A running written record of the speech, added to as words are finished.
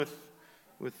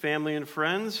with family and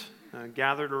friends,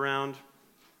 gathered around,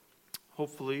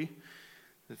 hopefully,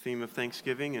 the theme of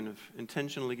Thanksgiving and of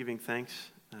intentionally giving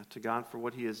thanks to God for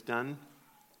what He has done.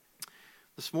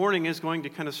 This morning is going to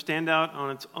kind of stand out on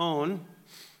its own,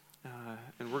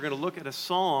 and we're going to look at a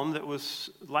psalm that was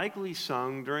likely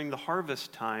sung during the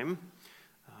harvest time,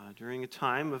 during a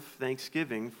time of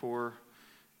thanksgiving for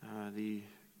the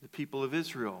people of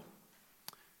Israel.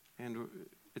 And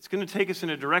it's going to take us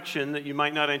in a direction that you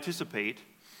might not anticipate,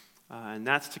 and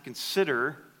that's to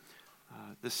consider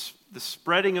the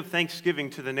spreading of thanksgiving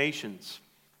to the nations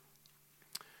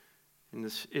in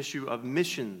this issue of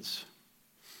missions.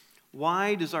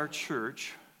 Why does our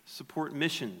church support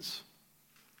missions?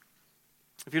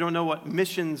 If you don't know what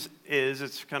missions is,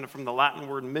 it's kind of from the Latin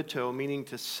word mitto, meaning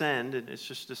to send, and it's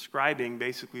just describing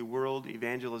basically world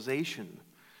evangelization.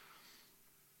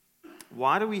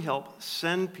 Why do we help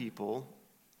send people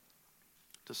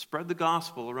to spread the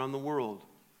gospel around the world?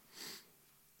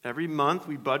 Every month,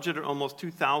 we budget almost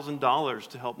 $2,000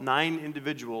 to help 9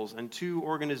 individuals and 2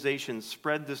 organizations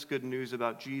spread this good news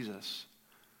about Jesus.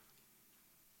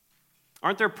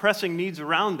 Aren't there pressing needs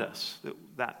around us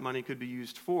that money could be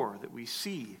used for, that we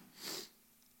see?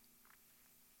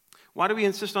 Why do we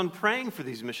insist on praying for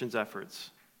these missions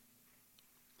efforts?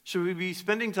 Should we be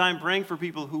spending time praying for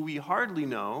people who we hardly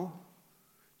know,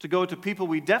 to go to people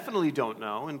we definitely don't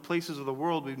know in places of the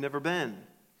world we've never been?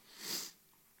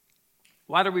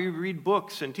 Why do we read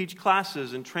books and teach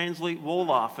classes and translate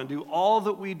Wolof and do all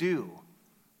that we do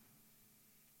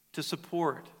to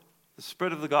support the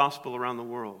spread of the gospel around the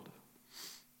world?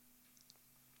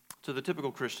 To the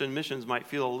typical Christian, missions might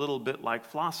feel a little bit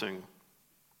like flossing.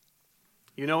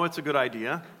 You know it's a good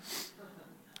idea.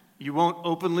 You won't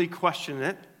openly question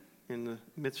it in the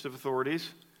midst of authorities,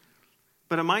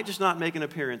 but it might just not make an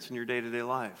appearance in your day-to-day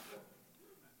life.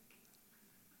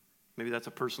 Maybe that's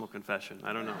a personal confession.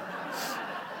 I don't know.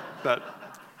 But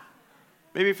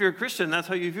maybe if you're a Christian, that's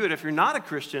how you view it. If you're not a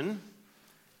Christian,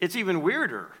 it's even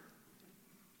weirder.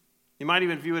 You might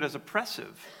even view it as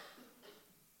oppressive.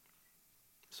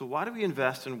 So why do we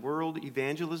invest in world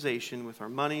evangelization with our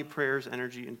money, prayers,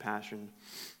 energy, and passion?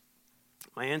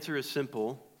 My answer is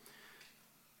simple.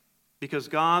 Because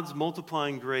God's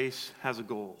multiplying grace has a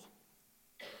goal.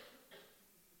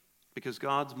 Because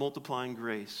God's multiplying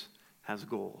grace has a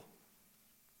goal.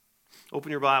 Open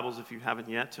your Bibles, if you haven't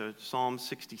yet, to Psalm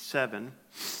 67.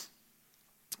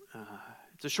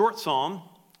 It's a short psalm,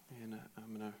 and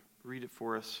I'm going to read it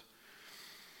for us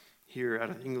here out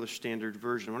of the English Standard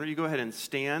Version. Why don't you go ahead and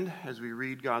stand as we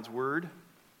read God's Word?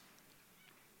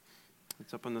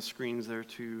 It's up on the screens there,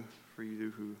 too, for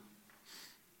you who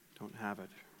don't have it.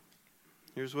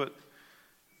 Here's what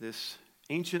this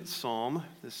ancient psalm,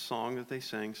 this song that they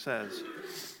sang, says.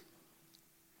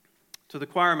 To the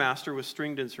choir master with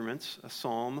stringed instruments, a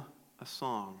psalm, a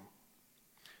song.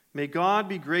 May God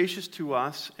be gracious to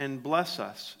us and bless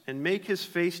us and make his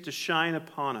face to shine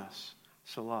upon us,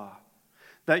 Selah.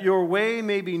 That your way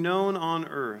may be known on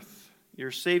earth,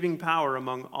 your saving power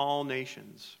among all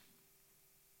nations.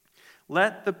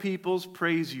 Let the peoples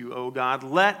praise you, O God.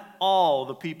 Let all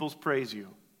the peoples praise you.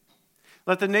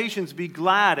 Let the nations be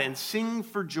glad and sing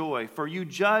for joy, for you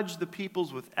judge the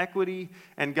peoples with equity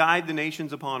and guide the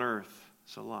nations upon earth.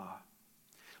 Selah.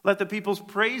 Let the peoples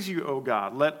praise you, O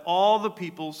God. Let all the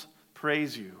peoples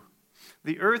praise you.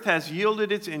 The earth has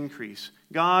yielded its increase.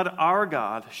 God, our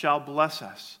God, shall bless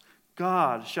us.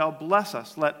 God shall bless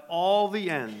us. Let all the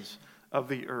ends of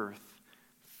the earth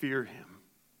fear him.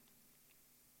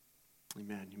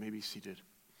 Amen. You may be seated.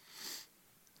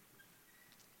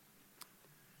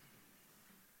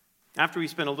 After we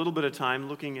spend a little bit of time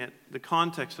looking at the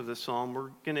context of this psalm,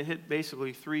 we're going to hit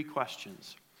basically 3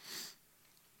 questions.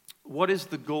 What is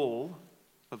the goal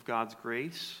of God's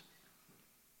grace?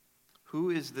 Who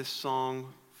is this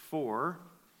song for?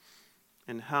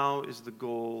 And how is the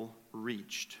goal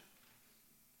reached?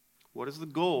 What is the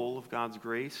goal of God's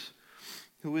grace?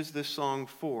 Who is this song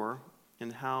for?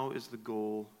 And how is the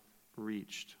goal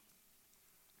reached?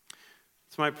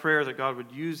 It's my prayer that God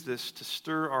would use this to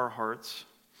stir our hearts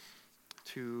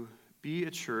to be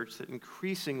a church that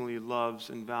increasingly loves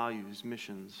and values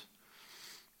missions.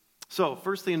 So,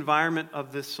 first, the environment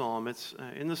of this psalm. It's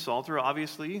in the Psalter,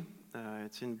 obviously.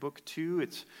 It's in Book 2.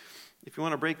 It's, if you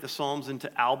want to break the Psalms into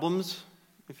albums,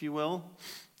 if you will,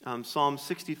 Psalms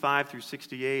 65 through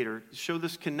 68 or show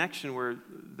this connection where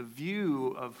the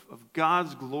view of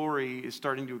God's glory is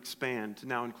starting to expand to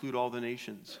now include all the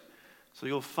nations. So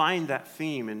you'll find that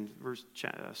theme in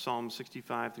Psalm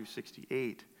 65 through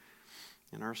 68.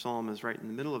 And our psalm is right in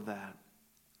the middle of that.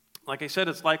 Like I said,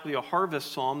 it's likely a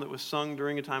harvest psalm that was sung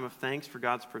during a time of thanks for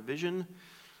God's provision.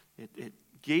 It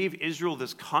gave Israel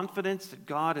this confidence that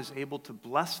God is able to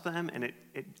bless them, and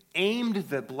it aimed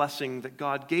the blessing that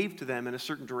God gave to them in a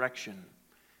certain direction.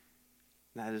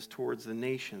 That is towards the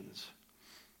nations.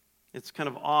 It's kind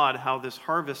of odd how this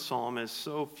harvest psalm is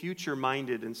so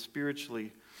future-minded and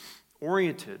spiritually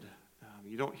oriented.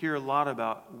 You don't hear a lot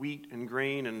about wheat and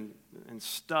grain and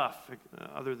stuff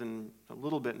other than a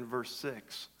little bit in verse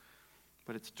 6.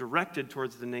 But it's directed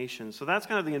towards the nations. So that's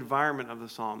kind of the environment of the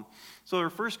psalm. So our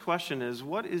first question is,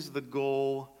 what is the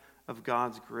goal of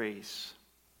God's grace?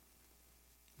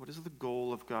 What is the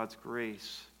goal of God's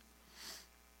grace?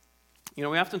 We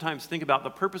oftentimes think about the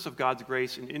purpose of God's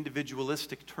grace in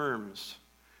individualistic terms,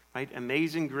 right?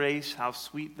 Amazing grace, how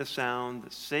sweet the sound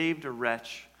that saved a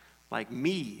wretch like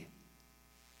me.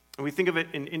 And we think of it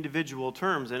in individual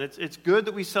terms, and it's good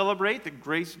that we celebrate that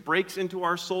grace breaks into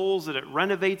our souls, that it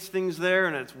renovates things there,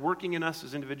 and it's working in us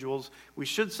as individuals. We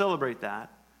should celebrate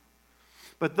that.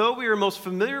 But though we are most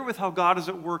familiar with how God is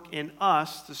at work in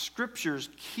us, the Scriptures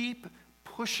keep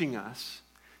pushing us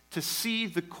to see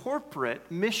the corporate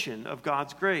mission of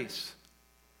God's grace,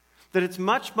 that it's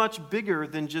much, much bigger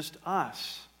than just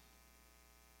us.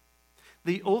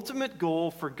 The ultimate goal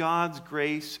for God's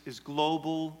grace is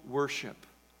global worship.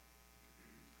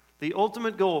 The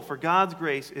ultimate goal for God's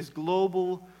grace is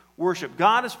global worship.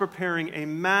 God is preparing a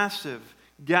massive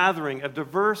gathering of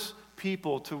diverse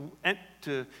people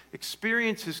to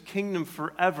experience His kingdom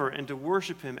forever and to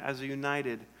worship Him as a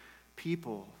united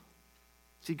people.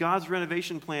 See, God's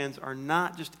renovation plans are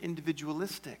not just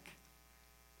individualistic.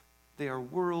 They are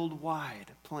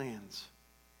worldwide plans.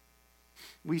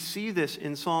 We see this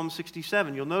in Psalm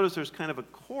 67. You'll notice there's kind of a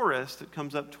chorus that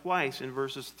comes up twice in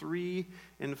verses 3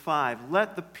 and 5.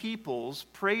 Let the peoples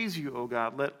praise you, O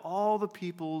God. Let all the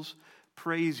peoples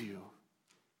praise you.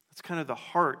 That's kind of the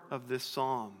heart of this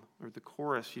psalm, or the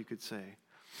chorus, you could say.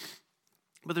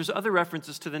 But there's other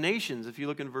references to the nations. If you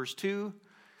look in verse 2,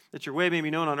 that your way may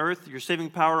be known on earth, your saving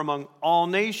power among all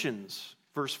nations.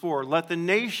 Verse 4, let the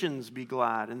nations be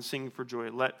glad and sing for joy.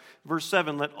 Verse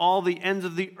 7, let all the ends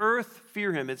of the earth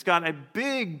fear Him. It's got a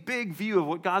big, big view of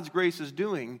what God's grace is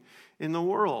doing in the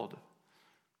world.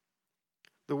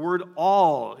 The word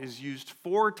all is used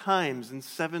 4 times in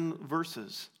 7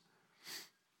 verses.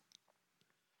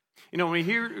 When we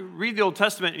read the Old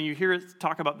Testament and you hear it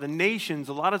talk about the nations,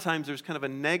 a lot of times there's kind of a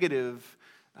negative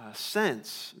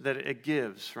sense that it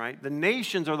gives, right? The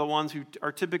nations are the ones who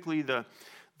are typically the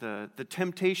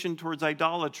temptation towards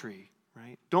idolatry,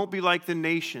 right? Don't be like the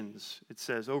nations, it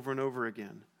says over and over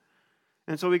again.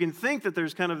 And so we can think that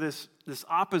there's kind of this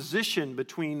opposition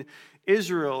between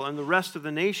Israel and the rest of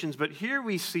the nations, but here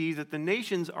we see that the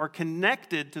nations are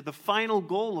connected to the final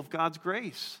goal of God's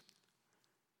grace.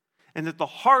 And that the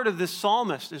heart of this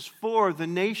psalmist is for the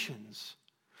nations.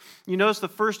 You notice the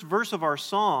first verse of our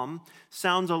psalm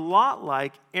sounds a lot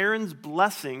like Aaron's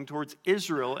blessing towards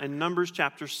Israel in Numbers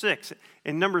chapter 6.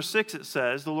 In Numbers 6 it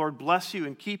says, the Lord bless you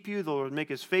and keep you. The Lord make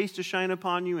His face to shine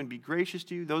upon you and be gracious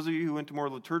to you. Those of you who went to more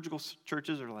liturgical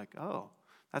churches are like, oh,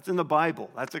 that's in the Bible.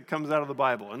 It comes out of the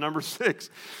Bible in Numbers 6.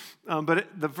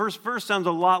 The first verse sounds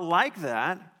a lot like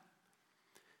that.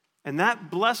 And that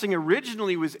blessing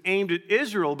originally was aimed at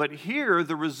Israel, but here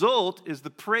the result is the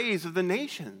praise of the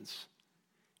nations.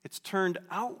 It's turned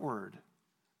outward.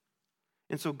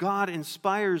 And so God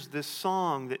inspires this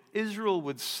song that Israel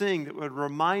would sing that would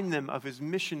remind them of His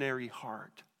missionary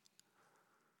heart.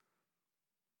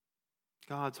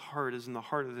 God's heart is in the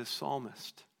heart of this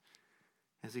psalmist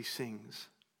as he sings.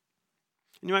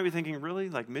 And you might be thinking, really?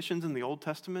 Like missions in the Old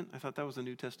Testament? I thought that was a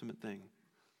New Testament thing.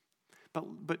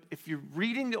 But if you're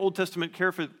reading the Old Testament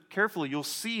carefully, you'll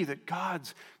see that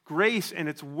God's grace and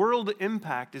its world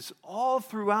impact is all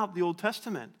throughout the Old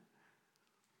Testament.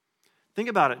 Think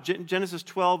about it. Genesis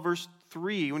 12, verse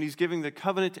 3, when He's giving the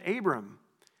covenant to Abram,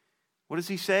 what does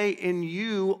He say? In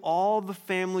you, all the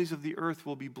families of the earth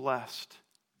will be blessed.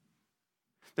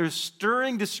 There's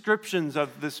stirring descriptions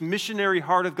of this missionary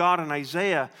heart of God in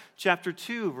Isaiah chapter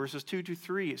 2, verses 2 to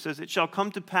 3. It says, it shall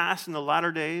come to pass in the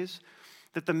latter days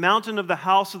that the mountain of the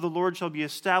house of the Lord shall be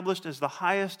established as the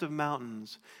highest of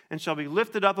mountains, and shall be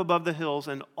lifted up above the hills,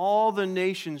 and all the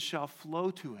nations shall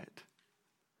flow to it.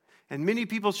 And many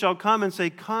people shall come and say,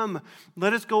 come,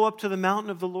 let us go up to the mountain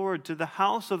of the Lord, to the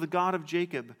house of the God of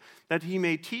Jacob, that He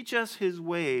may teach us His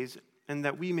ways, and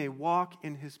that we may walk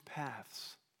in His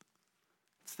paths.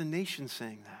 It's the nation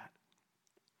saying that.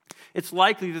 It's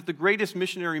likely that the greatest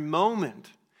missionary moment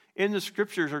in the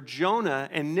Scriptures are Jonah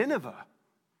and Nineveh.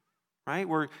 Right?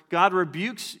 Where God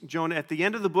rebukes Jonah at the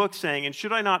end of the book saying, and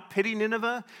should I not pity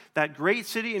Nineveh, that great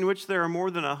city in which there are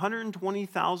more than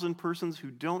 120,000 persons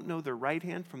who don't know their right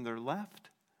hand from their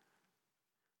left?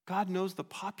 God knows the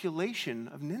population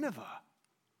of Nineveh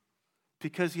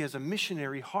because he has a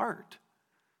missionary heart.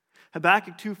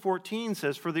 Habakkuk 2:14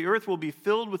 says, "For the earth will be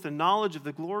filled with the knowledge of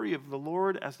the glory of the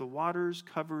Lord as the waters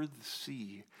cover the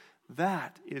sea."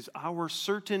 That is our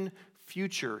certain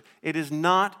future. It is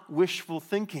not wishful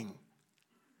thinking.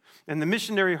 And the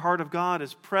missionary heart of God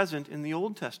is present in the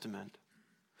Old Testament.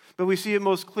 But we see it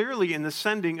most clearly in the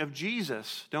sending of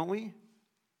Jesus, don't we?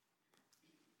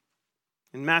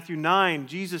 In Matthew 9,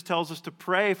 Jesus tells us to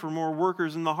pray for more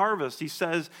workers in the harvest. He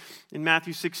says in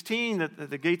Matthew 16 that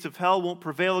the gates of hell won't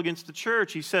prevail against the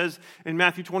church. He says in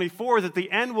Matthew 24 that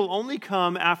the end will only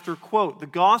come after, quote, "the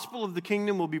gospel of the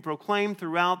kingdom will be proclaimed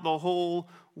throughout the whole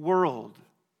world."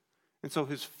 And so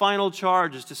his final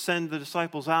charge is to send the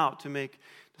disciples out to make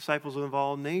disciples of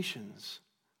all nations.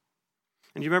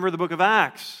 And you remember the book of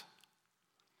Acts?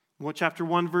 Chapter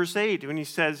 1, verse 8, when he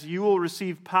says, "You will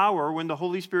receive power when the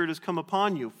Holy Spirit has come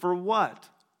upon you." For what?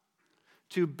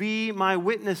 To be my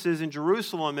witnesses in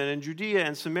Jerusalem and in Judea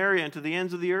and Samaria and to the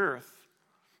ends of the earth.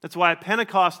 That's why at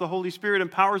Pentecost, the Holy Spirit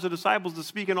empowers the disciples to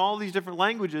speak in all these different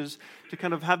languages to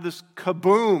kind of have this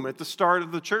kaboom at the start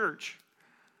of the church.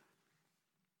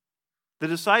 The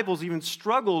disciples even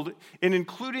struggled in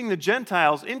including the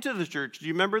Gentiles into the church. Do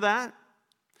you remember that?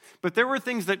 But there were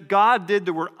things that God did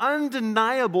that were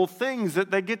undeniable things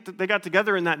that they got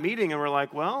together in that meeting and were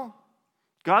like, well,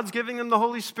 God's giving them the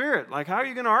Holy Spirit. Like, how are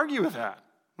you going to argue with that?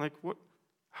 Like, what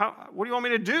do you want me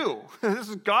to do? This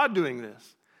is God doing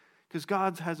this. Because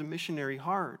God has a missionary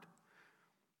heart.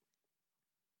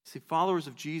 See, followers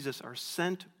of Jesus are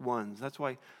sent ones. That's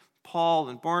why Paul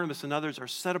and Barnabas and others are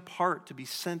set apart to be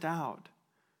sent out.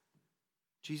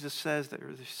 Jesus says that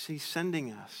he's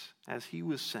sending us as he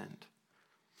was sent.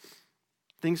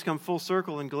 Things come full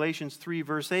circle in Galatians 3,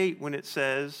 verse 8, when it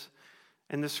says,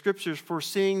 "And the scriptures,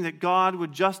 foreseeing that God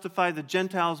would justify the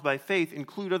Gentiles by faith,"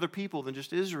 include other people than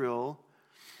just Israel.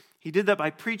 He did that by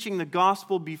preaching the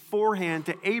gospel beforehand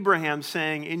to Abraham,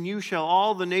 saying, "In you shall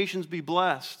all the nations be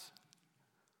blessed."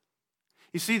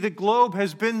 You see, the globe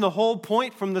has been the whole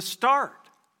point from the start.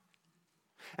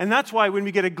 And that's why when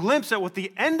we get a glimpse at what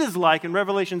the end is like in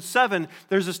Revelation 7,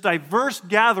 there's this diverse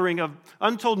gathering of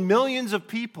untold millions of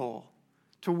people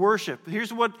to worship.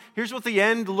 Here's what the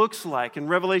end looks like in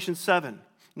Revelation 7,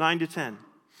 9-10.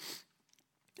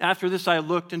 "After this I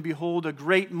looked, and behold, a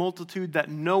great multitude that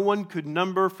no one could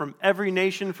number, from every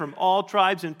nation, from all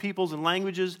tribes and peoples and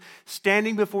languages,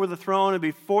 standing before the throne and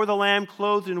before the Lamb,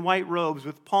 clothed in white robes,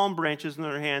 with palm branches in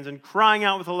their hands, and crying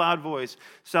out with a loud voice,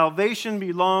 'Salvation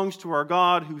belongs to our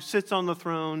God who sits on the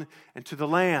throne and to the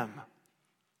Lamb.'"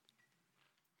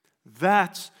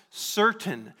 That's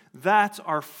certain. That's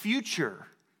our future.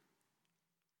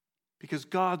 Because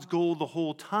God's goal the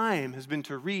whole time has been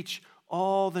to reach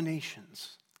all the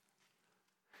nations.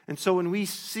 And so when we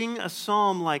sing a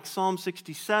psalm like Psalm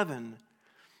 67,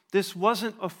 this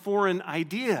wasn't a foreign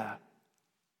idea.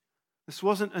 This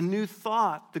wasn't a new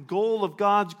thought. The goal of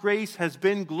God's grace has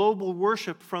been global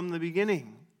worship from the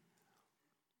beginning.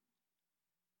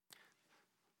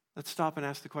 Let's stop and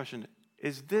ask the question,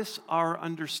 is this our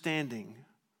understanding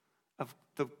of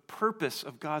the purpose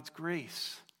of God's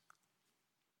grace?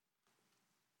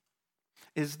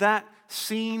 Is that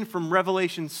scene from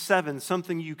Revelation 7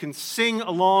 something you can sing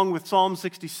along with Psalm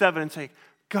 67 and say,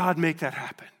 "God, make that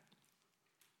happen.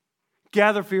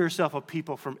 Gather for yourself a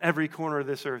people from every corner of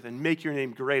this earth and make your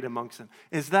name great amongst them"?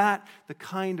 Is that the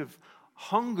kind of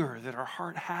hunger that our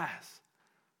heart has?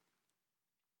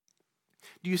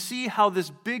 Do you see how this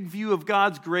big view of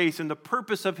God's grace and the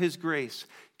purpose of his grace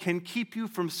can keep you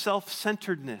from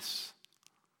self-centeredness?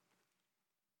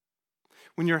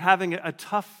 When you're having a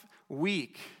tough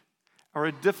week or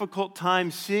a difficult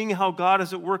time seeing how God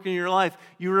is at work in your life,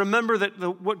 you remember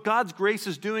that what God's grace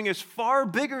is doing is far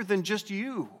bigger than just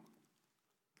you.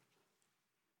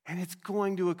 And it's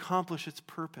going to accomplish its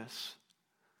purpose.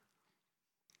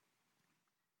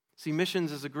 See,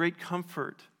 missions is a great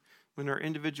comfort when our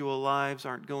individual lives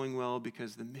aren't going well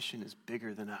because the mission is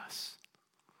bigger than us.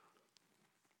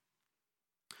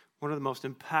 One of the most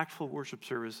impactful worship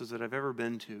services that I've ever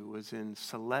been to was in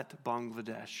Sylhet,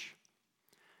 Bangladesh.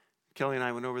 Kelly and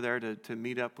I went over there to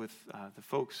meet up with the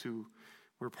folks who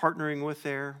we're partnering with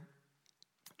there.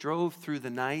 Drove through the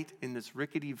night in this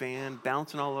rickety van,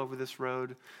 bouncing all over this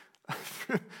road.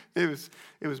 It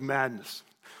was madness.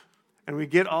 And we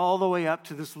get all the way up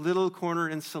to this little corner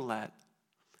in Sylhet,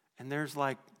 and there's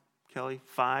like, Kelly,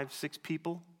 5-6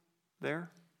 people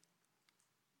there.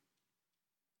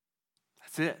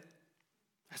 That's it.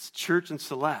 That's church in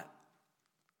Sylhet.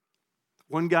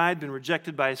 One guy had been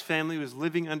rejected by his family, was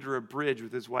living under a bridge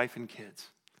with his wife and kids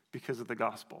because of the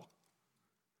gospel.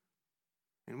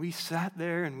 And we sat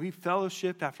there and we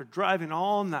fellowshiped after driving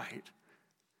all night.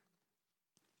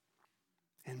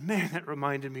 And man, that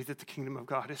reminded me that the kingdom of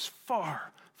God is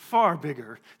far, far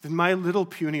bigger than my little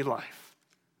puny life.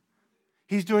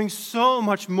 He's doing so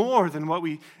much more than what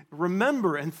we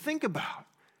remember and think about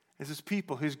as his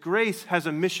people. His grace has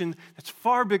a mission that's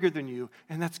far bigger than you,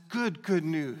 and that's good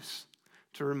news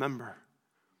to remember.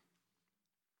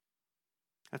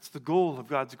 That's the goal of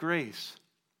God's grace.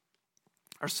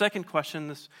 Our second question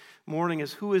this morning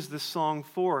is, who is this song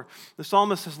for? The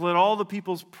psalmist says, let all the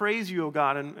peoples praise you, O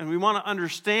God. And we want to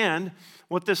understand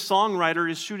what this songwriter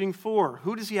is shooting for.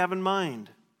 Who does he have in mind?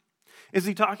 Is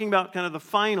he talking about kind of the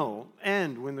final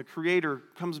end when the Creator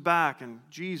comes back and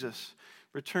Jesus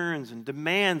returns and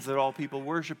demands that all people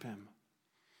worship him?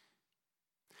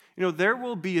 You know, there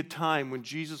will be a time when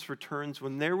Jesus returns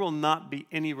when there will not be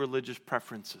any religious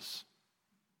preferences.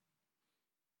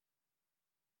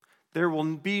 There will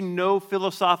be no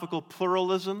philosophical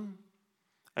pluralism,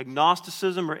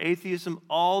 agnosticism, or atheism.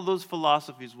 All those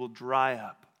philosophies will dry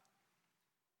up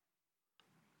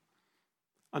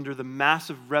under the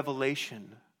massive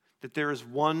revelation that there is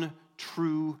one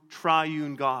true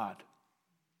triune God.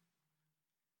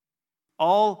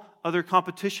 All other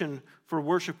competition for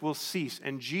worship will cease,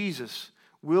 and Jesus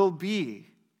will be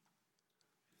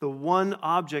the one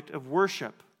object of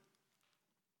worship,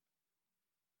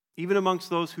 even amongst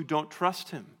those who don't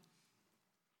trust him.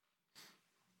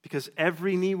 Because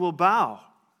every knee will bow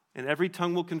and every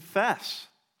tongue will confess.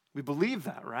 We believe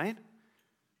that, right?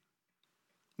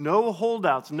 No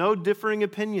holdouts, no differing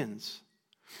opinions.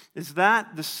 Is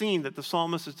that the scene that the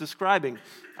psalmist is describing?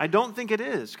 I don't think it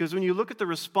is, because when you look at the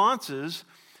responses,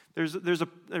 there's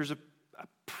a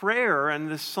prayer, and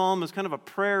this psalm is kind of a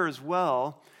prayer as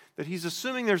well, that he's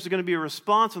assuming there's going to be a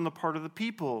response on the part of the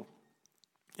people.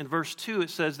 In verse 2, it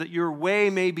says that your way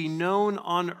may be known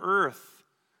on earth,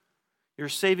 your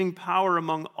saving power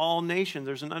among all nations.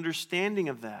 There's an understanding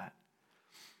of that.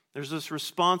 There's this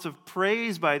response of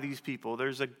praise by these people.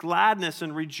 There's a gladness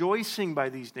and rejoicing by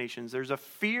these nations. There's a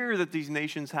fear that these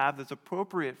nations have that's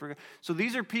appropriate for. So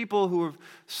these are people who have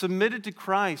submitted to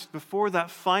Christ before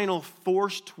that final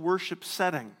forced worship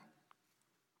setting.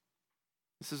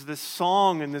 This is this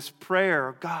song and this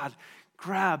prayer. God,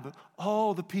 grab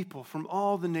all the people from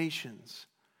all the nations.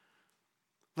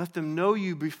 Let them know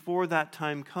you before that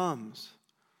time comes.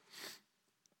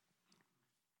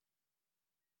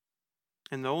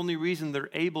 And the only reason they're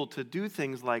able to do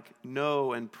things like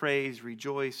know and praise,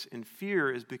 rejoice, and fear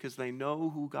is because they know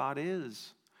who God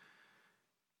is.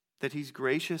 That he's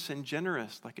gracious and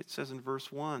generous, like it says in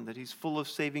verse 1. That he's full of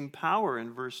saving power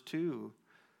in verse 2.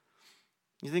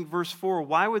 You think verse 4,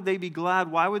 why would they be glad?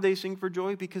 Why would they sing for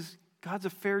joy? Because God's a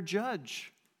fair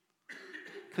judge.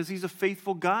 Because he's a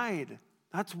faithful guide.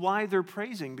 That's why they're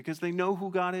praising, because they know who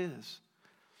God is.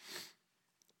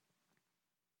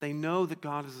 They know that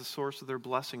God is the source of their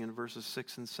blessing in verses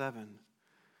 6 and 7,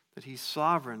 that he's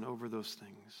sovereign over those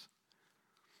things.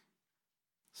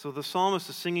 So the psalmist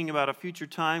is singing about a future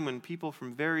time when people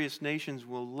from various nations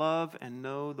will love and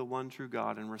know the one true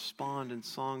God and respond in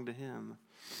song to him.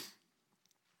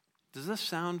 Does this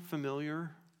sound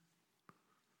familiar?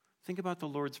 Think about the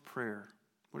Lord's Prayer.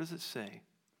 What does it say?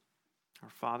 Our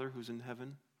Father who's in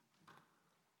heaven,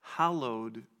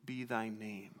 hallowed be thy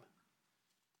name.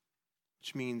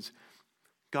 Which means,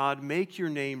 God, make your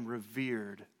name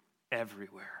revered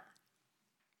everywhere.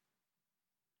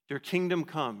 Your kingdom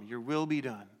come, your will be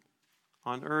done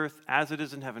on earth as it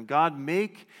is in heaven. God,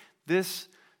 make this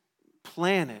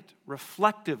planet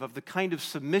reflective of the kind of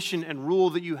submission and rule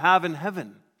that you have in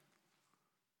heaven.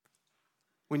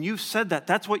 When you've said that,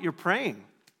 that's what you're praying.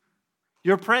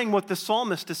 You're praying what the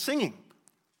psalmist is singing.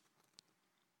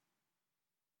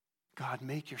 God,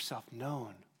 make yourself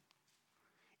known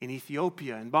in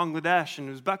Ethiopia and Bangladesh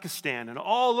and Uzbekistan and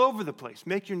all over the place.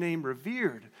 Make your name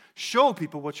revered. Show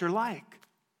people what you're like.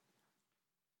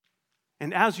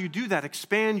 And as you do that,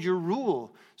 expand your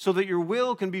rule so that your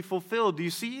will can be fulfilled. Do you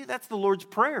see? That's the Lord's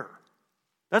Prayer.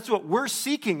 That's what we're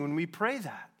seeking when we pray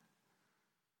that.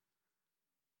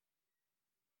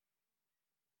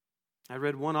 I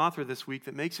read one author this week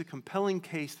that makes a compelling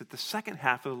case that the second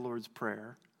half of the Lord's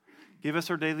Prayer, give us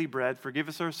our daily bread, forgive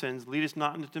us our sins, lead us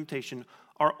not into temptation,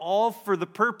 are all for the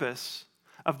purpose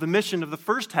of the mission of the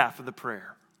first half of the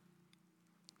prayer,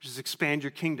 which is expand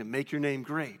your kingdom, make your name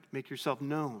great, make yourself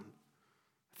known.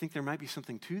 I think there might be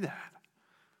something to that.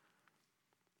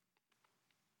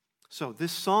 So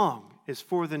this song is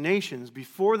for the nations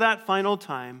before that final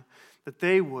time that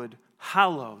they would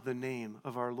hallow the name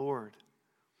of our Lord.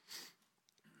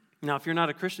 Now, if you're not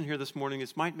a Christian here this morning,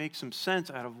 this might make some sense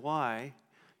out of why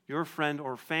your friend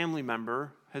or family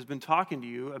member has been talking to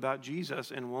you about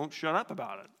Jesus and won't shut up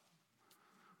about it.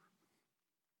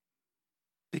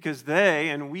 Because they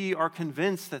and we are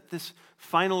convinced that this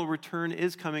final return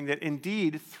is coming, that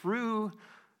indeed through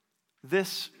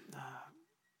this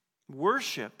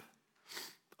worship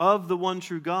of the one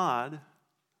true God,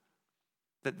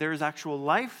 that there is actual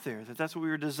life there, that that's what we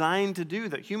were designed to do,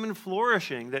 that human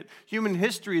flourishing, that human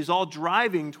history is all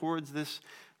driving towards this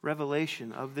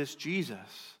revelation of this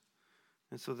Jesus.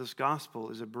 And so this gospel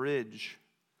is a bridge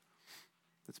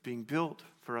that's being built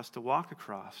for us to walk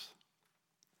across.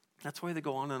 That's why they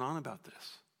go on and on about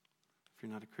this, if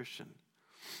you're not a Christian.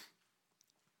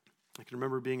 I can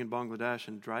remember being in Bangladesh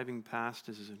and driving past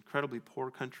this incredibly poor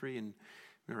country, and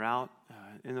we were out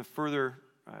in the further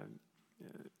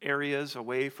areas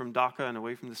away from Dhaka and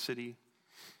away from the city,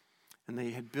 and they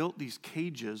had built these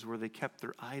cages where they kept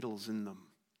their idols in them.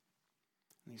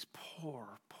 And these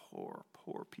poor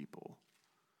people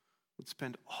would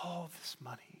spend all this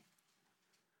money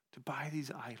to buy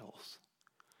these idols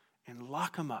and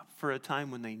lock them up for a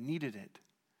time when they needed it.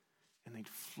 And they'd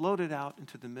float it out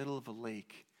into the middle of a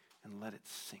lake and let it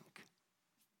sink.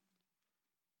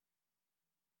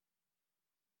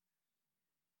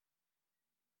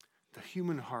 The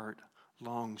human heart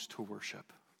longs to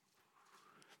worship.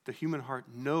 The human heart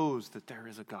knows that there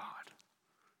is a God.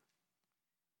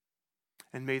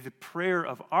 And may the prayer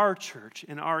of our church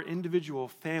and our individual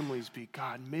families be,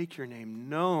 God, make your name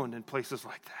known in places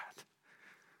like that.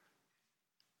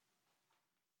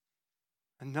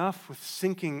 Enough with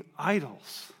sinking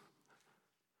idols.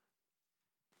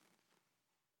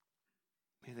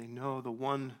 May they know the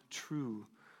one true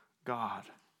God.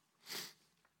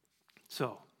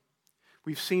 So,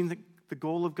 we've seen that the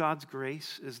goal of God's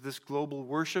grace is this global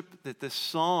worship, that this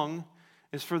song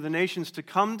is for the nations to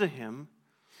come to Him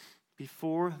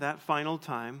before that final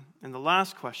time. And the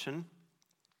last question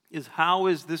is, how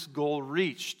is this goal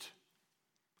reached?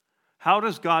 How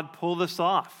does God pull this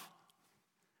off?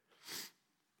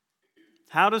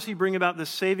 How does He bring about this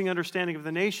saving understanding of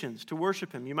the nations to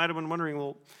worship Him? You might have been wondering,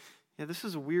 well, yeah, this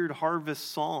is a weird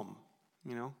harvest psalm.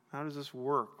 You know, how does this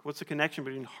work? What's the connection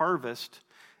between harvest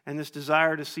and this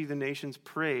desire to see the nations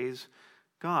praise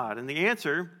God? And the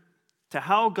answer to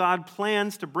how God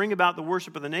plans to bring about the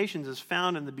worship of the nations is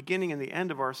found in the beginning and the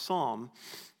end of our psalm,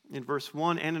 in verse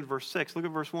 1 and in verse 6. Look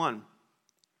at verse 1.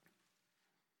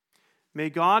 May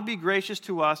God be gracious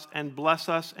to us and bless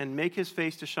us and make His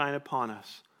face to shine upon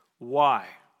us. Why?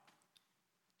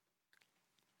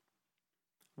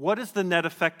 What is the net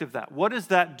effect of that? What does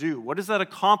that do? What does that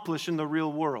accomplish in the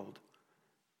real world?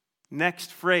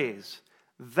 Next phrase.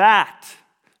 That,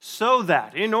 so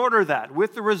that, in order that,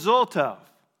 with the result of,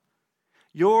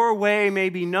 your way may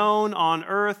be known on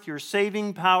earth, your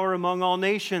saving power among all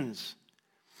nations.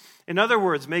 In other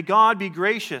words, may God be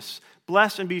gracious,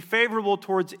 bless, and be favorable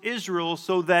towards Israel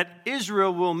so that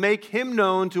Israel will make Him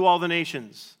known to all the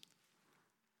nations.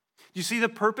 Do you see the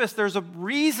purpose? There's a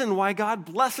reason why God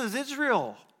blesses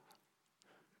Israel.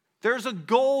 There's a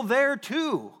goal there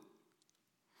too.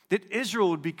 That Israel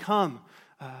would become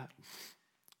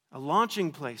a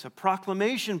launching place, a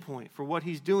proclamation point for what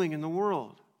He's doing in the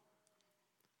world.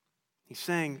 He's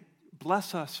saying,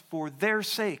 bless us for their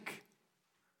sake.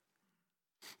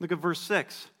 Look at verse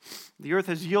 6. The earth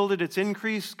has yielded its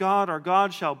increase. God, our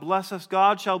God, shall bless us.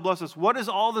 God shall bless us. What does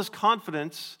all this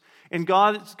confidence in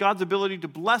God's ability to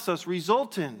bless us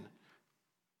result in?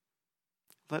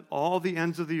 Let all the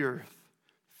ends of the earth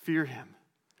fear Him.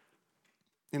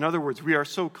 In other words, we are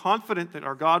so confident that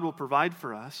our God will provide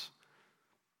for us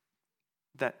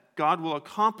that God will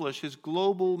accomplish His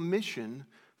global mission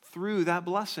through that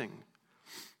blessing,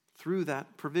 through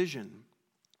that provision.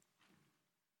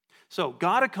 So,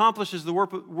 God accomplishes the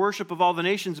worship of all the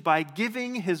nations by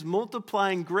giving His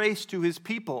multiplying grace to His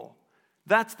people.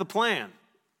 That's the plan.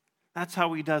 That's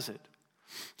how He does it.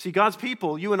 See, God's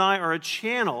people, you and I, are a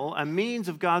channel, a means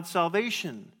of God's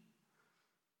salvation.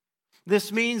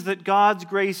 This means that God's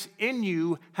grace in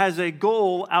you has a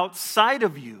goal outside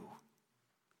of you.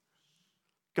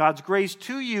 God's grace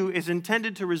to you is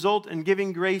intended to result in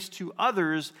giving grace to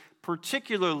others,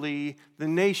 particularly the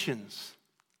nations.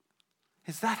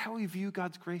 Is that how we view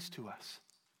God's grace to us?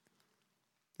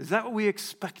 Is that what we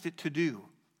expect it to do?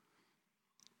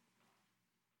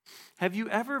 Have you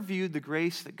ever viewed the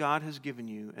grace that God has given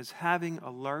you as having a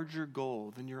larger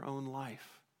goal than your own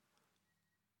life?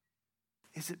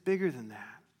 Is it bigger than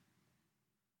that?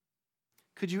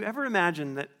 Could you ever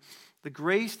imagine that the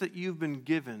grace that you've been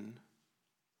given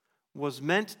was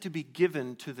meant to be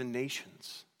given to the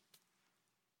nations?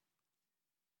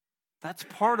 That's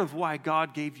part of why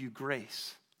God gave you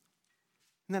grace.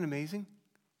 Isn't that amazing?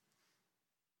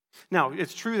 Now,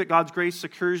 it's true that God's grace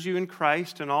secures you in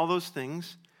Christ and all those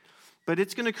things, but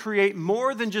it's going to create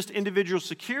more than just individual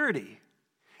security.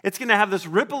 It's going to have this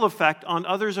ripple effect on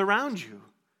others around you.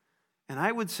 And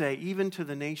I would say even to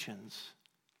the nations.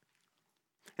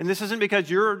 And this isn't because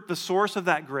you're the source of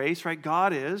that grace, right?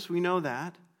 God is, we know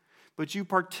that. But you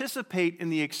participate in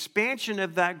the expansion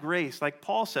of that grace, like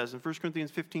Paul says in 1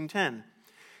 Corinthians 15:10.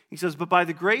 He says, "But by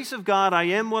the grace of God I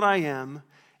am what I am,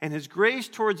 and his grace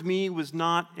towards me was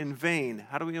not in vain."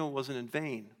 How do we know it wasn't in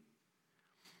vain?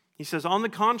 He says, "On the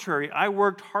contrary, I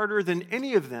worked harder than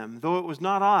any of them, though it was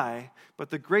not I,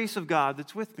 but the grace of God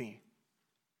that's with me."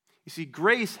 You see,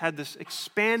 grace had this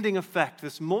expanding effect,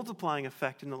 this multiplying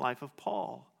effect in the life of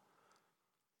Paul.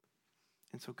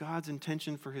 And so God's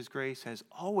intention for his grace has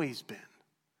always been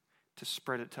to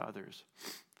spread it to others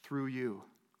through you.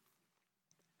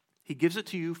 He gives it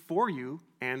to you,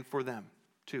 and for them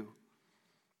too.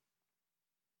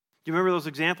 Do you remember those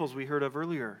examples we heard of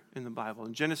earlier in the Bible?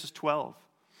 In Genesis 12,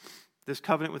 this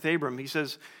covenant with Abram,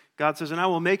 God says, "And I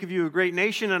will make of you a great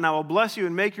nation, and I will bless you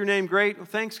and make your name great." Well,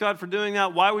 thanks, God, for doing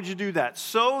that. Why would you do that?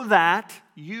 So that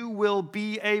you will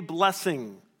be a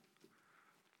blessing.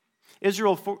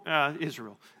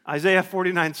 Isaiah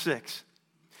 49:6.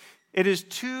 "It is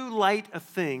too light a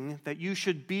thing that you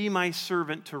should be my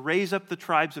servant to raise up the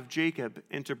tribes of Jacob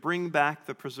and to bring back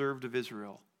the preserved of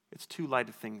Israel." It's too light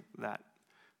a thing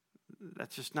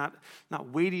that's just not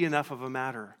weighty enough of a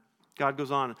matter. God goes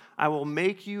on, "I will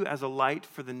make you as a light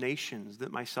for the nations,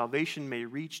 that my salvation may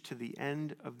reach to the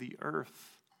end of the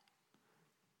earth."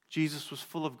 Jesus was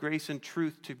full of grace and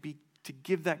truth to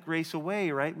give that grace away,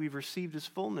 right? We've received his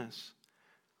fullness.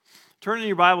 Turn in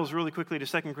your Bibles really quickly to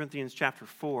 2 Corinthians chapter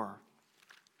 4.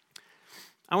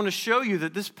 I want to show you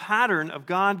that this pattern of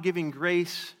God giving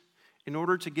grace in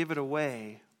order to give it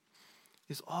away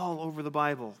is all over the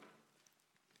Bible.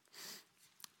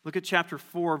 Look at chapter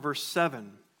 4, verse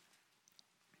 7.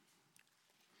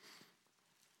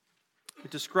 It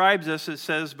describes us, it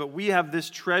says, "But we have this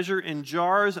treasure in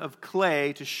jars of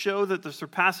clay to show that the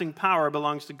surpassing power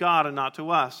belongs to God and not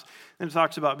to us." And it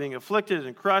talks about being afflicted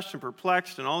and crushed and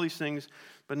perplexed and all these things,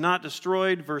 but not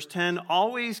destroyed. Verse 10,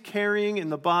 "Always carrying in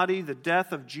the body the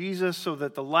death of Jesus, so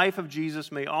that the life of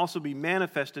Jesus may also be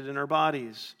manifested in our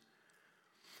bodies.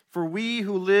 For we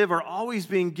who live are always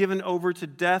being given over to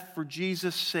death for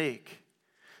Jesus' sake,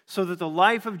 so that the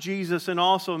life of Jesus and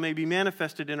also may be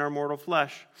manifested in our mortal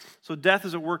flesh. So death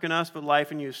is at work in us, but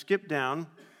life in you." Skip down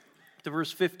to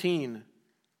verse 15.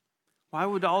 Why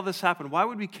would all this happen? Why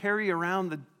would we carry around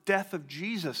the death of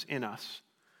Jesus in us?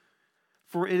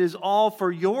 "For it is all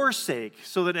for your sake,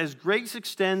 so that as grace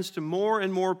extends to more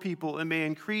and more people, it may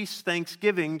increase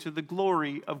thanksgiving to the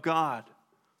glory of God."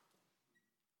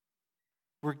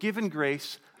 We're given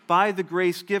grace by the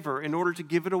grace giver in order to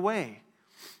give it away.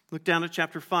 Look down at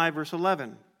chapter 5, verse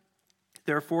 11.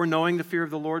 "Therefore, knowing the fear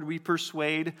of the Lord, we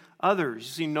persuade others."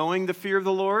 You see, knowing the fear of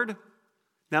the Lord,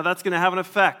 now that's going to have an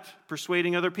effect,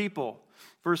 persuading other people.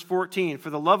 Verse 14, "For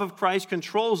the love of Christ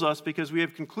controls us, because we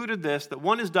have concluded this, that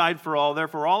one has died for all,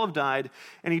 therefore all have died.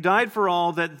 And he died for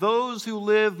all, that those who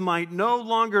live might no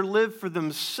longer live for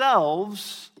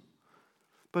themselves,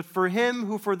 but for him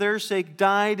who for their sake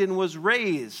died and was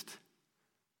raised."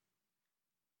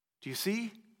 Do you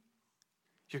see?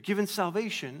 You're given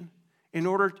salvation in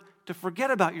order to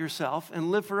forget about yourself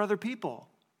and live for other people.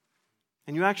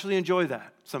 And you actually enjoy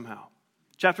that somehow.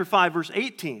 Chapter 5, verse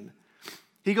 18.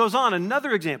 He goes on,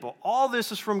 another example. "All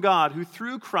this is from God, who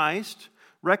through Christ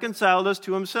reconciled us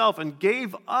to himself and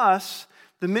gave us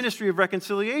the ministry of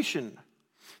reconciliation.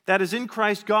 That is, in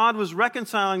Christ, God was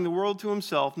reconciling the world to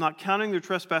himself, not counting their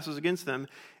trespasses against them,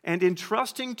 and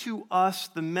entrusting to us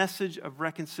the message of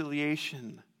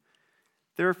reconciliation.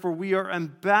 Therefore, we are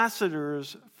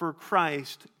ambassadors for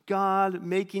Christ, God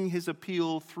making his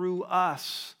appeal through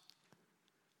us."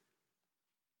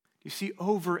 You see,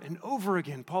 over and over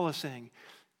again, Paul is saying,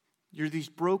 you're these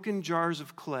broken jars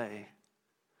of clay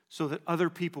so that other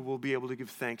people will be able to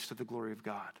give thanks to the glory of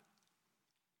God.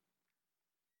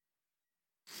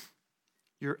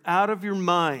 You're out of your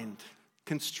mind,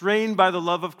 constrained by the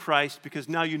love of Christ, because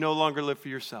now you no longer live for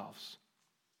yourselves.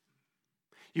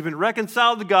 You've been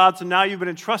reconciled to God, so now you've been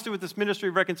entrusted with this ministry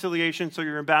of reconciliation, so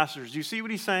you're ambassadors. Do you see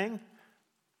what he's saying?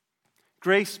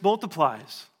 Grace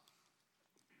multiplies.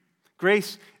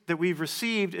 Grace that we've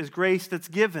received is grace that's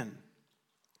given.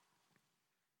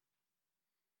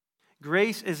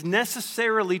 Grace is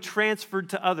necessarily transferred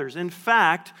to others. In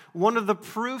fact, one of the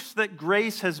proofs that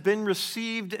grace has been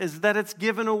received is that it's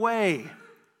given away.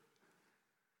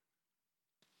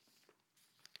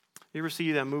 You ever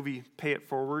see that movie, Pay It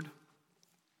Forward?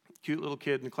 Cute little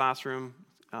kid in the classroom,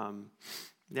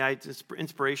 Yeah, it's an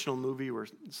inspirational movie where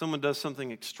someone does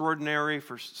something extraordinary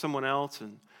for someone else,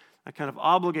 and that kind of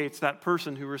obligates that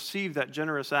person who received that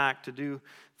generous act to do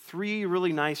 3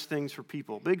 really nice things for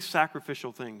people, big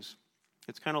sacrificial things.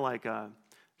 It's kind of like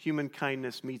human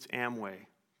kindness meets Amway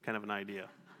kind of an idea,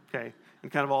 okay?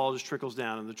 And kind of all just trickles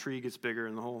down, and the tree gets bigger,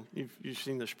 and the whole, you've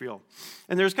seen the spiel.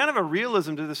 And there's kind of a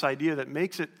realism to this idea that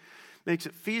makes it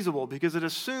feasible, because it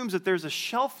assumes that there's a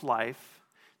shelf life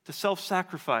to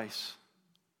self-sacrifice.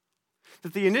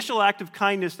 That the initial act of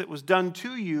kindness that was done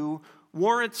to you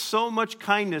warrants so much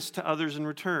kindness to others in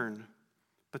return,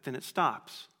 but then it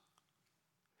stops.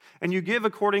 And you give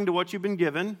according to what you've been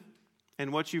given,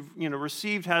 and what you've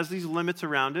received has these limits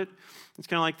around it. It's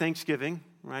kind of like Thanksgiving,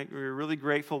 right? You're really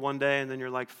grateful one day, and then you're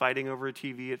like fighting over a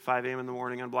TV at 5 a.m. in the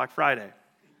morning on Black Friday.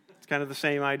 It's kind of the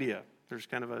same idea. There's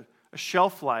kind of a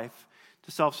shelf life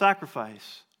to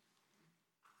self-sacrifice.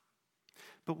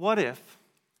 But what if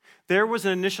there was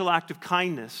an initial act of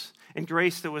kindness and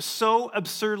grace that was so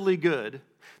absurdly good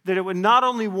that it would not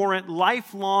only warrant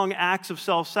lifelong acts of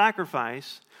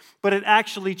self-sacrifice, but it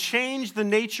actually changed the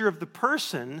nature of the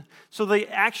person so they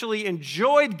actually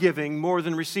enjoyed giving more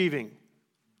than receiving?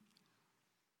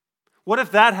 What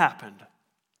if that happened?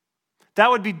 That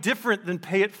would be different than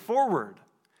pay it forward.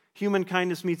 Human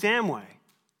kindness meets Amway.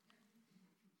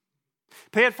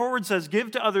 Pay it forward says,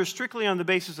 give to others strictly on the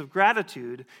basis of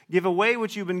gratitude. Give away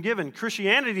what you've been given.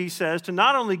 Christianity says to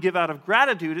not only give out of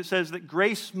gratitude, it says that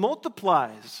grace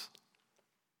multiplies.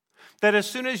 That as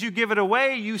soon as you give it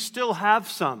away, you still have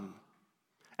some.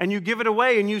 And you give it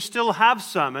away and you still have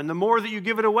some. And the more that you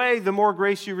give it away, the more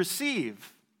grace you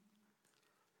receive.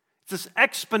 It's this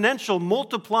exponential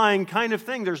multiplying kind of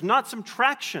thing. There's not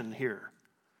subtraction here.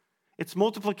 It's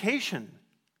multiplication.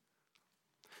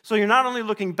 So you're not only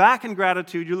looking back in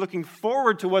gratitude, you're looking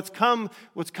forward to what's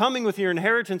coming with your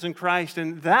inheritance in Christ,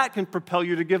 and that can propel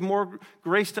you to give more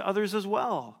grace to others as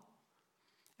well.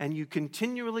 And you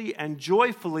continually and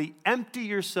joyfully empty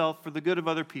yourself for the good of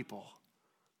other people.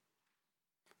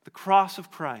 The cross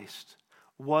of Christ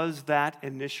was that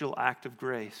initial act of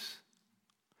grace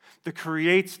that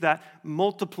creates that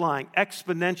multiplying,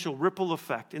 exponential ripple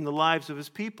effect in the lives of his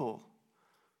people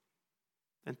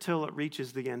until it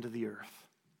reaches the end of the earth.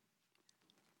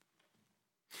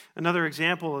 Another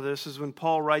example of this is when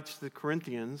Paul writes to the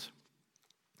Corinthians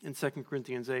in 2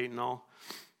 Corinthians 8, and I'll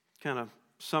kind of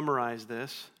summarize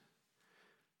this,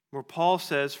 where Paul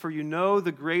says, "For you know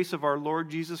the grace of our Lord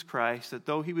Jesus Christ, that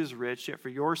though he was rich, yet for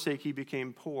your sake he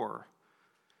became poor,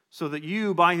 so that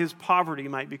you by his poverty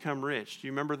might become rich." Do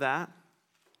you remember that?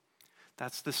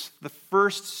 That's the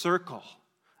first circle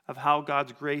of how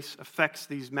God's grace affects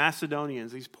these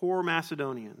Macedonians, these poor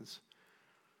Macedonians.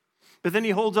 But then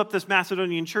he holds up this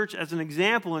Macedonian church as an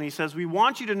example, and he says, "We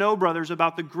want you to know, brothers,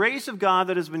 about the grace of God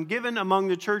that has been given among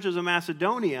the churches of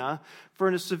Macedonia. For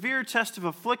in a severe test of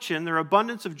affliction, their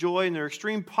abundance of joy and their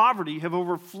extreme poverty have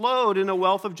overflowed in a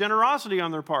wealth of generosity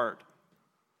on their part."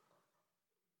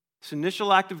 This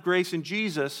initial act of grace in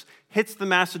Jesus hits the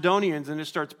Macedonians, and it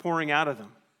starts pouring out of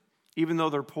them, even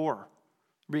though they're poor,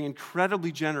 being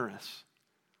incredibly generous.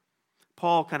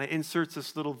 Paul kind of inserts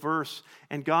this little verse,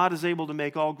 "And God is able to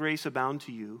make all grace abound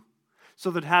to you,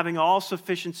 so that having all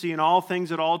sufficiency in all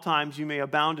things at all times, you may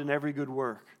abound in every good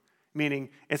work." Meaning,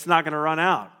 it's not going to run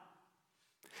out.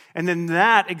 And then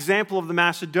that example of the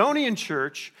Macedonian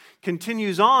church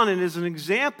continues on and is an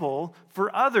example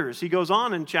for others. He goes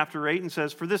on in chapter 8 and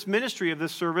says, "For this ministry of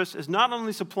this service is not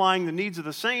only supplying the needs of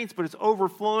the saints, but it's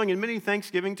overflowing in many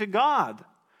thanksgiving to God.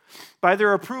 By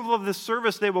their approval of this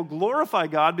service, they will glorify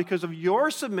God because of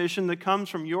your submission that comes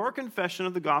from your confession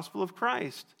of the gospel of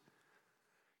Christ."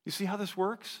 You see how this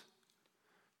works?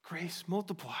 Grace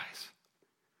multiplies.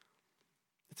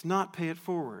 It's not pay it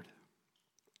forward.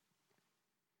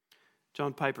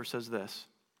 John Piper says this,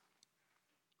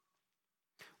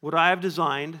 "What I have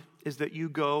designed is that you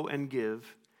go and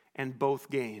give and both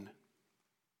gain.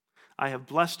 I have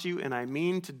blessed you, and I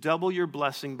mean to double your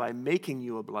blessing by making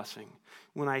you a blessing.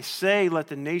 When I say, let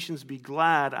the nations be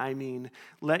glad, I mean,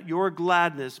 let your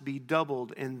gladness be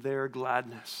doubled in their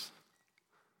gladness."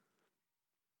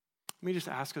 Let me just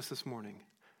ask us this morning,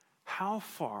 how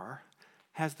far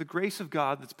has the grace of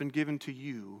God that's been given to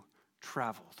you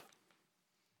traveled?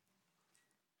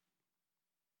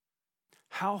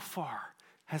 How far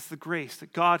has the grace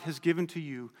that God has given to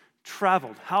you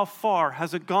traveled? How far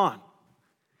has it gone?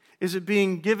 Is it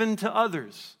being given to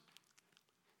others?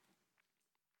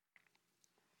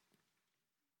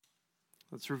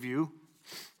 Let's review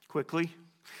quickly.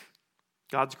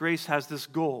 God's grace has this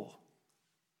goal,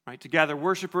 right? To gather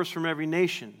worshipers from every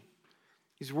nation.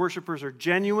 These worshipers are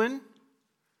genuine,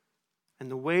 And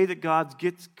the way that God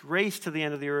gets grace to the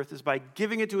end of the earth is by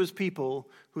giving it to his people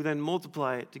who then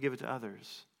multiply it to give it to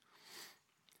others.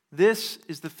 This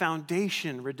is the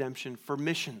foundation, redemption, for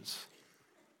missions.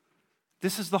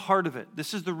 This is the heart of it.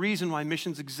 This is the reason why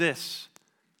missions exists.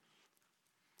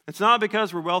 It's not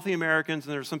because we're wealthy Americans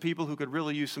and there are some people who could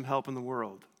really use some help in the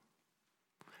world.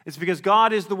 It's because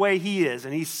God is the way he is,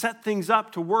 and he set things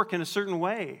up to work in a certain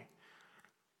way.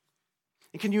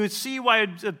 And can you see why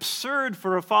it's absurd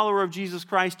for a follower of Jesus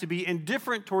Christ to be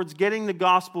indifferent towards getting the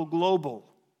gospel global?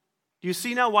 Do you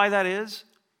see now why that is?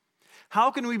 How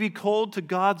can we be cold to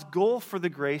God's goal for the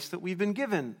grace that we've been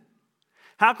given?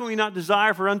 How can we not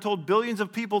desire for untold billions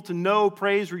of people to know,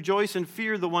 praise, rejoice, and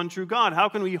fear the one true God? How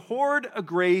can we hoard a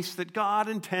grace that God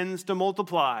intends to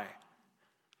multiply?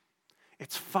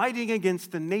 It's fighting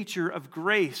against the nature of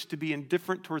grace to be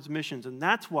indifferent towards missions. And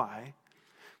that's why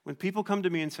when people come to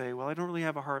me and say, well, I don't really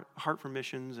have a heart for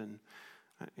missions, and,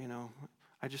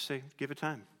 I just say, give it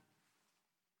time.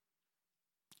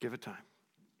 Give it time.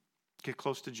 Get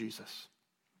close to Jesus.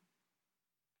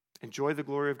 Enjoy the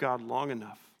glory of God long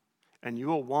enough, and you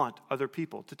will want other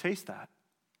people to taste that.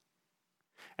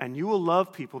 And you will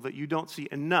love people that you don't see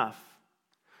enough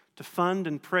to fund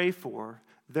and pray for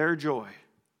their joy.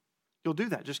 You'll do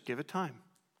that. Just give it time.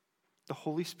 The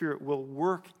Holy Spirit will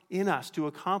work in us to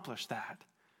accomplish that.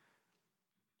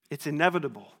 It's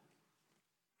inevitable.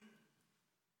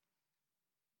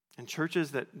 And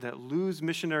churches that lose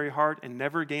missionary heart and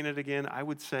never gain it again, I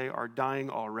would say, are dying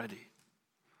already.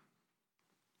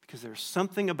 Because there's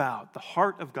something about the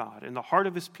heart of God and the heart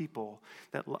of his people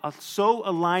that so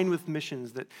align with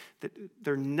missions that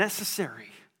they're necessary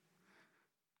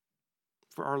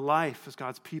for our life as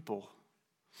God's people.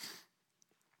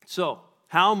 So,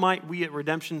 how might we at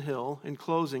Redemption Hill, in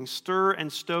closing, stir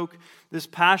and stoke this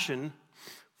passion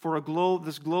for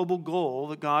this global goal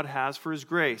that God has for his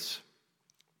grace?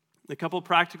 A couple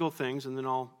practical things, and then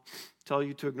I'll tell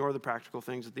you to ignore the practical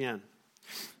things at the end.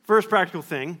 First practical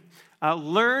thing,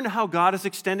 learn how God is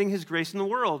extending his grace in the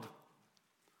world.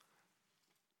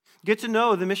 Get to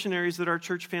know the missionaries that our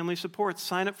church family supports.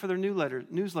 Sign up for their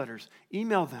newsletters.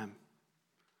 Email them.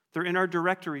 They're in our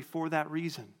directory for that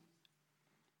reason.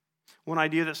 One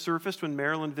idea that surfaced when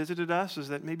Marilyn visited us is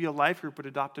that maybe a life group would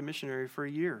adopt a missionary for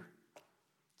a year.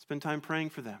 Spend time praying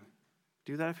for them.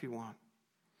 Do that if you want.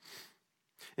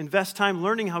 Invest time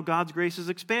learning how God's grace is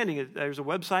expanding. There's a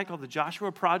website called the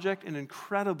Joshua Project, an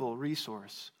incredible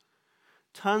resource.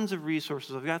 Tons of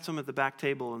resources. I've got some at the back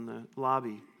table in the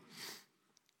lobby.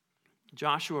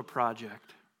 Joshua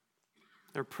Project.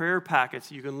 There are prayer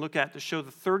packets you can look at to show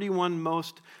the 31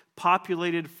 most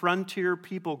populated frontier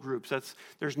people groups.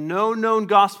 There's no known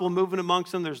gospel movement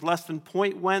amongst them. There's less than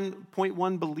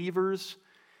 0.1 believers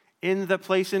in the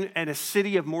place and a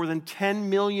city of more than 10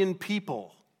 million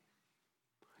people.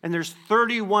 And there's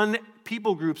 31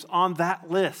 people groups on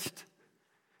that list.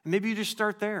 And maybe you just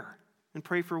start there and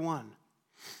pray for one.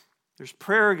 There's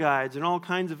prayer guides and all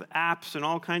kinds of apps and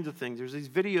all kinds of things. There's these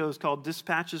videos called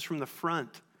Dispatches from the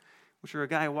Front, which are a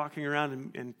guy walking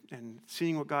around and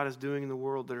seeing what God is doing in the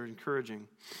world that are encouraging.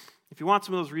 If you want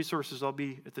some of those resources, I'll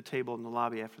be at the table in the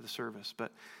lobby after the service.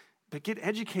 But get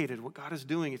educated what God is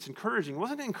doing. It's encouraging.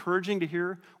 Wasn't it encouraging to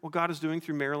hear what God is doing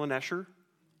through Marilyn Escher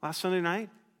last Sunday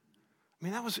night? I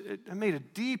mean, it made a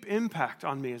deep impact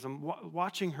on me as I'm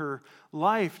watching her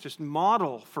life just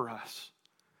model for us.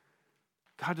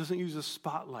 God doesn't use a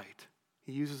spotlight.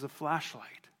 He uses a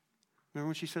flashlight. Remember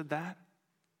when she said that?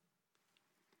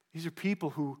 These are people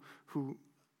who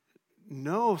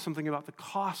know something about the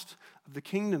cost of the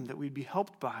kingdom that we'd be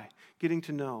helped by getting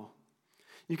to know.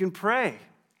 You can pray.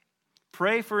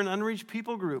 Pray for an unreached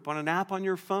people group on an app on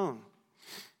your phone.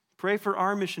 Pray for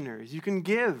our missionaries. You can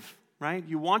give, right?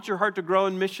 You want your heart to grow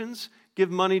in missions?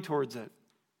 Give money towards it.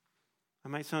 That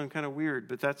might sound kind of weird,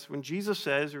 but that's when Jesus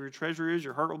says, where your treasure is,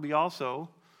 your heart will be also.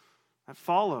 That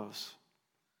follows.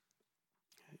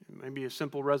 Maybe a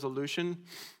simple resolution,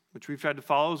 which we've tried to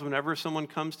follow, is whenever someone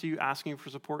comes to you asking for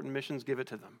support in missions, give it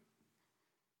to them.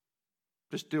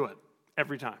 Just do it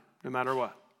every time, no matter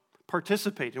what.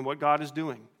 Participate in what God is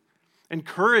doing.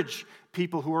 Encourage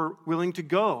people who are willing to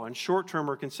go on short-term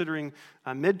or considering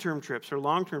midterm trips or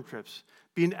long-term trips.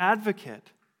 Be an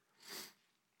advocate.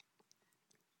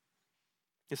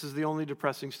 This is the only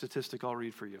depressing statistic I'll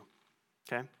read for you,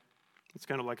 okay? It's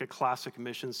kind of like a classic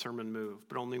mission sermon move,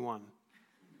 but only one.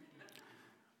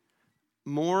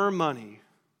 More money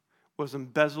was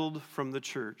embezzled from the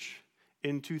church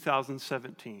in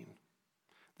 2017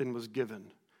 than was given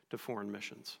to foreign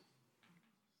missions.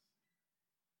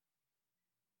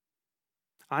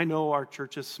 I know our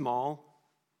church is small,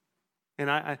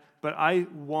 But I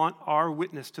want our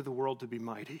witness to the world to be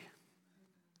mighty.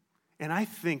 And I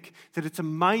think that it's a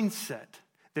mindset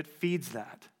that feeds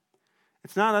that.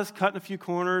 It's not us cutting a few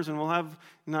corners and we'll have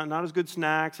not as good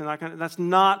snacks and that's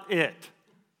not it.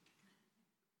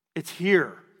 It's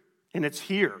here, and it's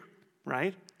here,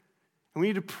 right? And we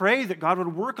need to pray that God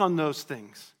would work on those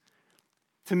things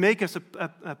to make us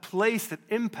a place that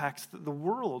impacts the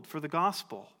world for the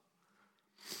gospel.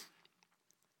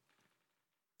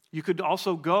 You could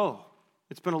also go.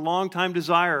 It's been a long time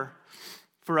desire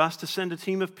for us to send a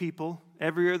team of people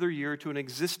every other year to an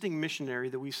existing missionary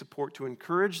that we support to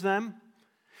encourage them,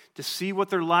 to see what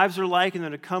their lives are like, and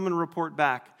then to come and report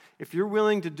back. If you're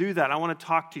willing to do that, I want to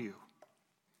talk to you.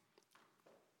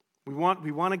 We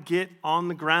want to get on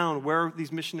the ground where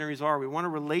these missionaries are. We want to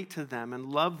relate to them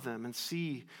and love them and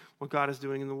see what God is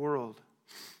doing in the world.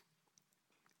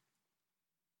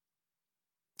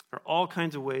 There are all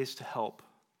kinds of ways to help.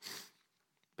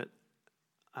 But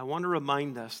I want to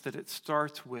remind us that it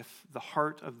starts with the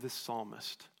heart of this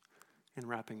psalmist in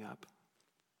wrapping up.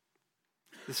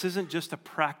 This isn't just a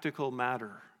practical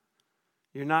matter.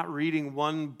 You're not reading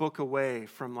one book away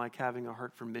from having a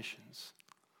heart for missions.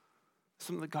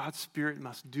 Something that God's Spirit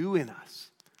must do in us.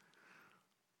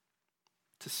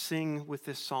 To sing with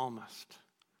this psalmist.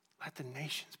 Let the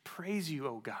nations praise you,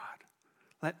 O God.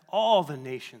 Let all the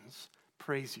nations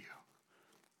praise you.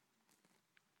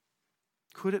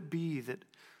 Could it be that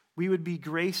we would be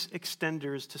grace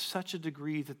extenders to such a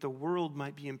degree that the world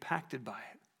might be impacted by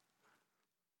it?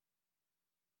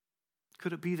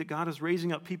 Could it be that God is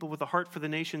raising up people with a heart for the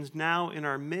nations now in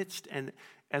our midst? And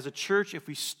as a church, if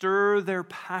we stir their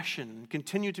passion and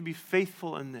continue to be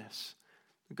faithful in this,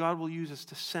 God will use us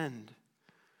to send.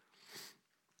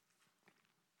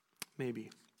 Maybe.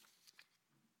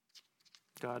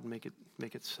 God, make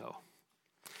it so.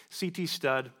 C.T.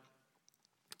 Studd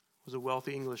was a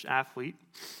wealthy English athlete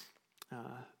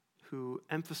who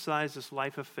emphasized this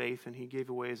life of faith, and he gave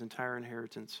away his entire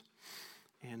inheritance.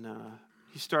 And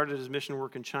he started his mission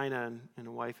work in China, and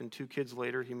a wife and 2 kids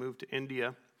later, he moved to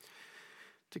India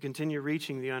to continue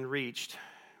reaching the unreached.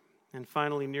 And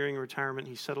finally, nearing retirement,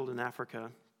 he settled in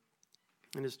Africa,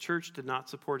 and his church did not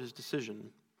support his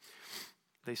decision.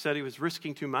 They said he was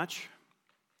risking too much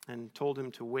and told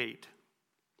him to wait.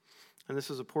 And this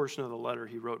is a portion of the letter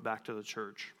he wrote back to the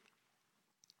church.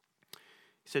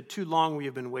 He said, "Too long we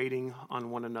have been waiting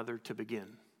on one another to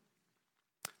begin.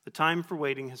 The time for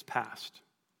waiting has passed.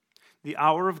 The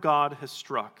hour of God has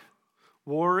struck.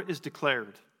 War is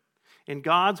declared. In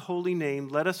God's holy name,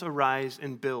 let us arise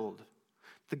and build.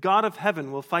 The God of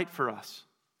heaven will fight for us.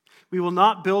 We will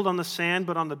not build on the sand,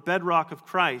 but on the bedrock of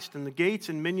Christ, and the gates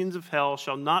and minions of hell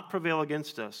shall not prevail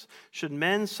against us. Should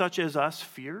men such as us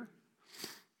fear?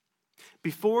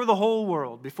 Before the whole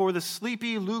world, before the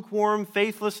sleepy, lukewarm,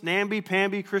 faithless,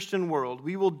 namby-pamby Christian world,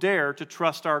 we will dare to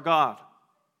trust our God.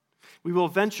 We will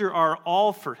venture our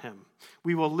all for him.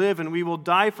 We will live and we will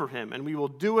die for him, and we will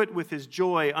do it with his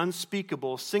joy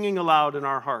unspeakable, singing aloud in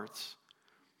our hearts.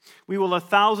 We will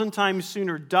 1,000 times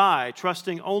sooner die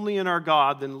trusting only in our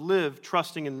God than live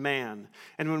trusting in man.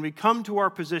 And when we come to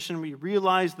our position, we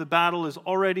realize the battle is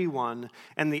already won,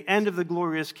 and the end of the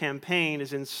glorious campaign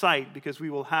is in sight because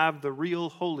we will have the real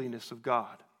holiness of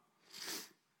God.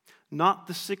 Not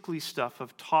the sickly stuff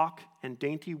of talk and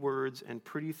dainty words and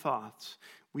pretty thoughts.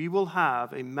 We will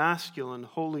have a masculine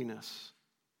holiness,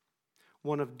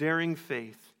 one of daring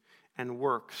faith and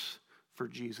works for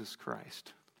Jesus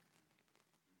Christ."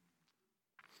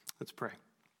 Let's pray.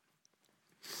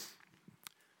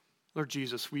 Lord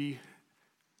Jesus, we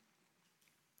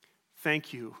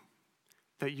thank you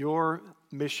that your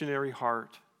missionary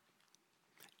heart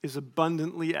is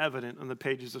abundantly evident on the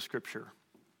pages of Scripture.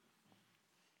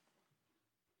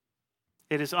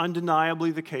 It is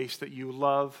undeniably the case that you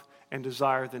love and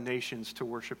desire the nations to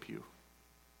worship you.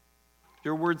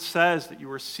 Your word says that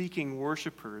you are seeking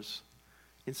worshipers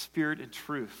in spirit and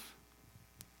truth.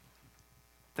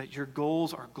 That your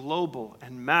goals are global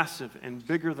and massive and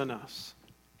bigger than us.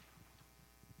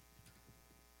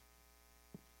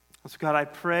 So God, I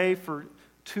pray for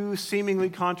 2 seemingly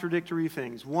contradictory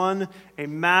things. One, a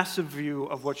massive view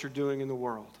of what you're doing in the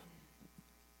world.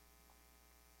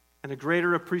 And a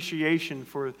greater appreciation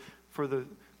for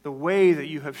the way that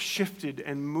you have shifted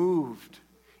and moved.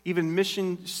 Even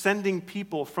mission sending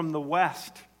people from the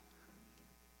West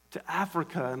to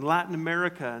Africa and Latin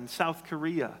America and South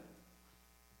Korea.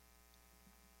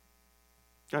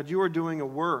 God, you are doing a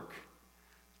work,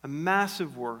 a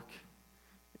massive work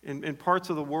in parts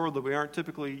of the world that we aren't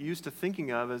typically used to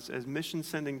thinking of as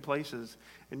mission-sending places,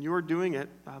 and you are doing it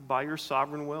by your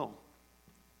sovereign will.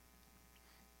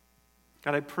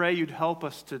 God, I pray you'd help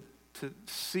us to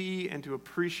see and to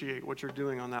appreciate what you're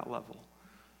doing on that level.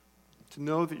 To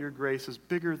know that your grace is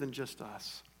bigger than just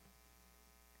us.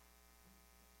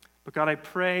 But God, I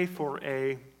pray for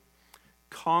a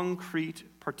concrete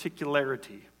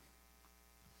particularity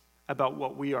about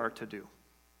what we are to do.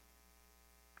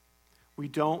 We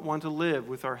don't want to live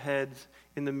with our heads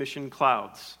in the mission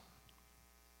clouds.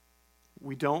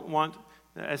 We don't want,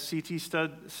 as C.T.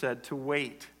 Studd said, to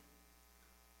wait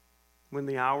when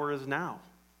the hour is now.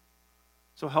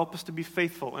 So help us to be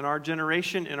faithful in our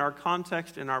generation, in our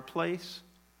context, in our place.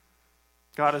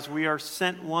 God, as we are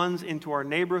sent ones into our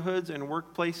neighborhoods and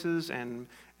workplaces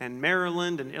and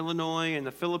Maryland and Illinois and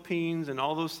the Philippines and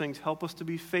all those things, help us to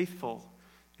be faithful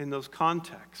in those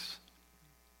contexts.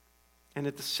 And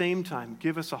at the same time,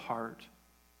 give us a heart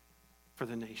for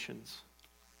the nations.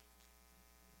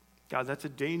 God, that's a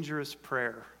dangerous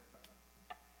prayer.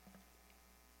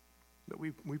 But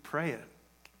we pray it.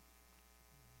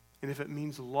 And if it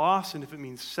means loss, and if it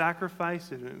means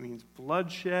sacrifice, and if it means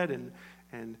bloodshed,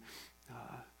 and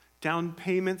down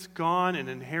payments gone, and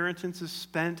inheritances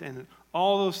spent, and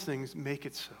all those things, make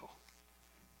it so.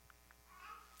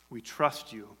 We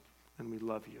trust you, and we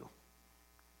love you.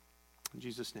 In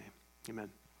Jesus' name,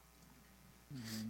 amen.